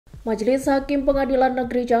Majelis Hakim Pengadilan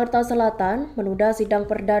Negeri Jakarta Selatan menunda sidang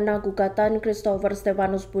perdana gugatan Christoper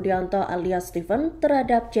Steffanus Budianto alias Stephen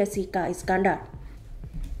terhadap Jessica Iskandar.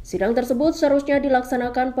 Sidang tersebut seharusnya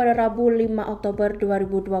dilaksanakan pada Rabu 5 Oktober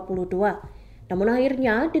 2022. Namun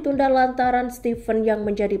akhirnya ditunda lantaran Stephen yang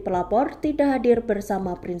menjadi pelapor tidak hadir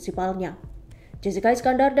bersama prinsipalnya. Jessica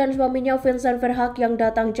Iskandar dan suaminya Vincent Verhaag yang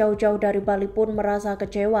datang jauh-jauh dari Bali pun merasa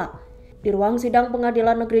kecewa. Di ruang sidang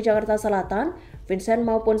Pengadilan Negeri Jakarta Selatan, Vincent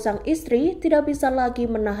maupun sang istri tidak bisa lagi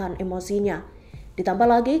menahan emosinya. Ditambah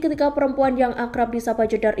lagi ketika perempuan yang akrab disapa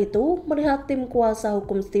Jedar itu melihat tim kuasa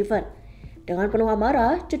hukum Stephen. Dengan penuh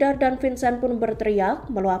amarah, Jedar dan Vincent pun berteriak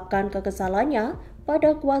meluapkan kekesalannya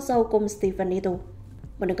pada kuasa hukum Stephen itu.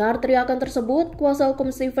 Mendengar teriakan tersebut, kuasa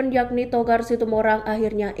hukum Stephen yakni Togar Situmorang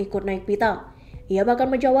akhirnya ikut naik pitam. Ia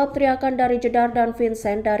bahkan menjawab teriakan dari Jedar dan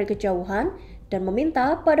Vincent dari kejauhan dan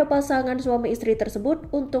meminta pada pasangan suami istri tersebut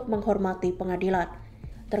untuk menghormati pengadilan.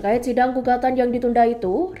 Terkait sidang gugatan yang ditunda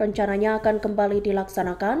itu, rencananya akan kembali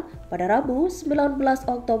dilaksanakan pada Rabu 19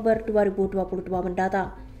 Oktober 2022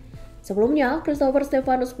 mendatang. Sebelumnya, Christoper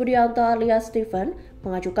Steffanus Budianto alias Stephen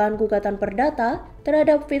mengajukan gugatan perdata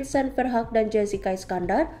terhadap Vincent Verhaag dan Jessica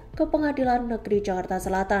Iskandar ke Pengadilan Negeri Jakarta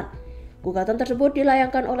Selatan. Gugatan tersebut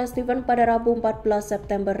dilayangkan oleh Stephen pada Rabu 14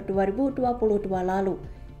 September 2022 lalu.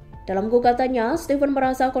 Dalam gugatannya, Stephen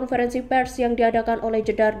merasa konferensi pers yang diadakan oleh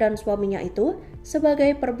Jedar dan suaminya itu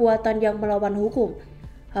sebagai perbuatan yang melawan hukum.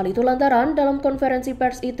 Hal itu lantaran dalam konferensi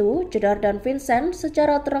pers itu, Jedar dan Vincent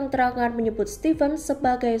secara terang-terangan menyebut Stephen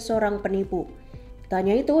sebagai seorang penipu.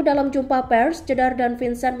 Tanya itu, dalam jumpa pers, Jedar dan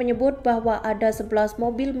Vincent menyebut bahwa ada 11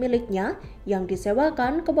 mobil miliknya yang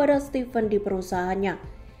disewakan kepada Stephen di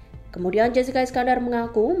perusahaannya. Kemudian Jessica Iskandar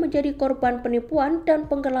mengaku menjadi korban penipuan dan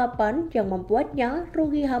penggelapan yang membuatnya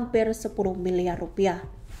rugi hampir 10 miliar rupiah.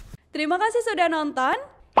 Terima kasih sudah nonton.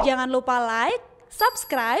 Jangan lupa like,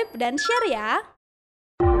 subscribe, dan share ya.